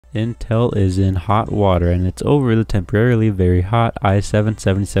Intel is in hot water and it's over the temporarily very hot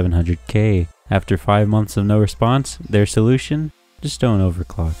i7-7700K. After 5 months of no response, their solution? Just don't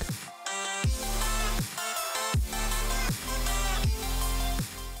overclock.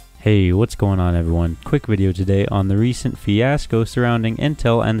 Hey, what's going on everyone? Quick video today on the recent fiasco surrounding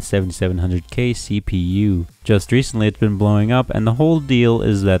Intel and the 7700K CPU. Just recently it's been blowing up, and the whole deal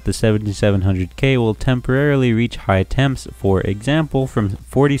is that the 7700K will temporarily reach high temps, for example from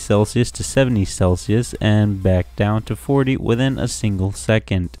 40 Celsius to 70 Celsius and back down to 40 within a single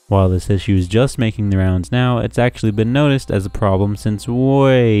second. While this issue is just making the rounds now, it's actually been noticed as a problem since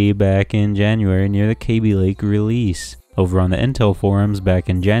way back in January near the Kaby Lake release. Over on the Intel forums back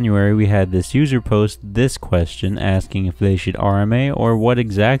in January, we had this user post this question asking if they should RMA or what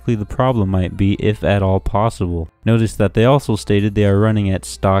exactly the problem might be, if at all possible. Notice that they also stated they are running at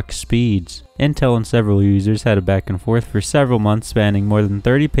stock speeds. Intel and several users had a back and forth for several months, spanning more than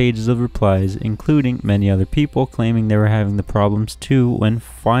 30 pages of replies, including many other people claiming they were having the problems too, when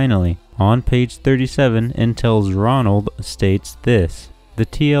finally, on page 37, Intel's Ronald states this: "The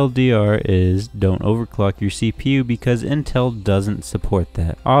TLDR is don't overclock your CPU because Intel doesn't support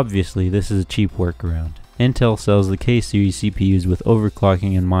that. Obviously, this is a cheap workaround. Intel sells the K-series CPUs with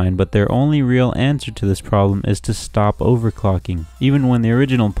overclocking in mind, but their only real answer to this problem is to stop overclocking, even when the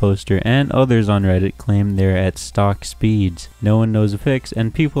original poster and others on Reddit claim they're at stock speeds. No one knows a fix,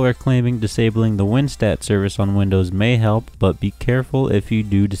 and people are claiming disabling the WinStat service on Windows may help, but be careful if you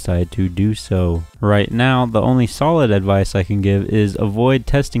do decide to do so. Right now, the only solid advice I can give is avoid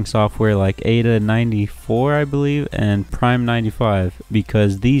testing software like Ada 94, I believe, and Prime 95,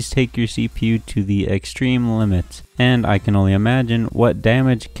 because these take your CPU to the extreme limits, and I can only imagine what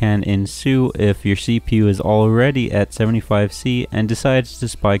damage can ensue if your CPU is already at 75C and decides to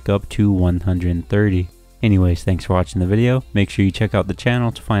spike up to 130. Anyways, thanks for watching the video. Make sure you check out the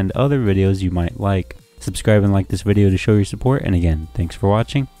channel to find other videos you might like. Subscribe and like this video to show your support, and again, thanks for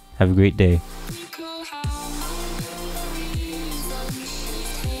watching. Have a great day.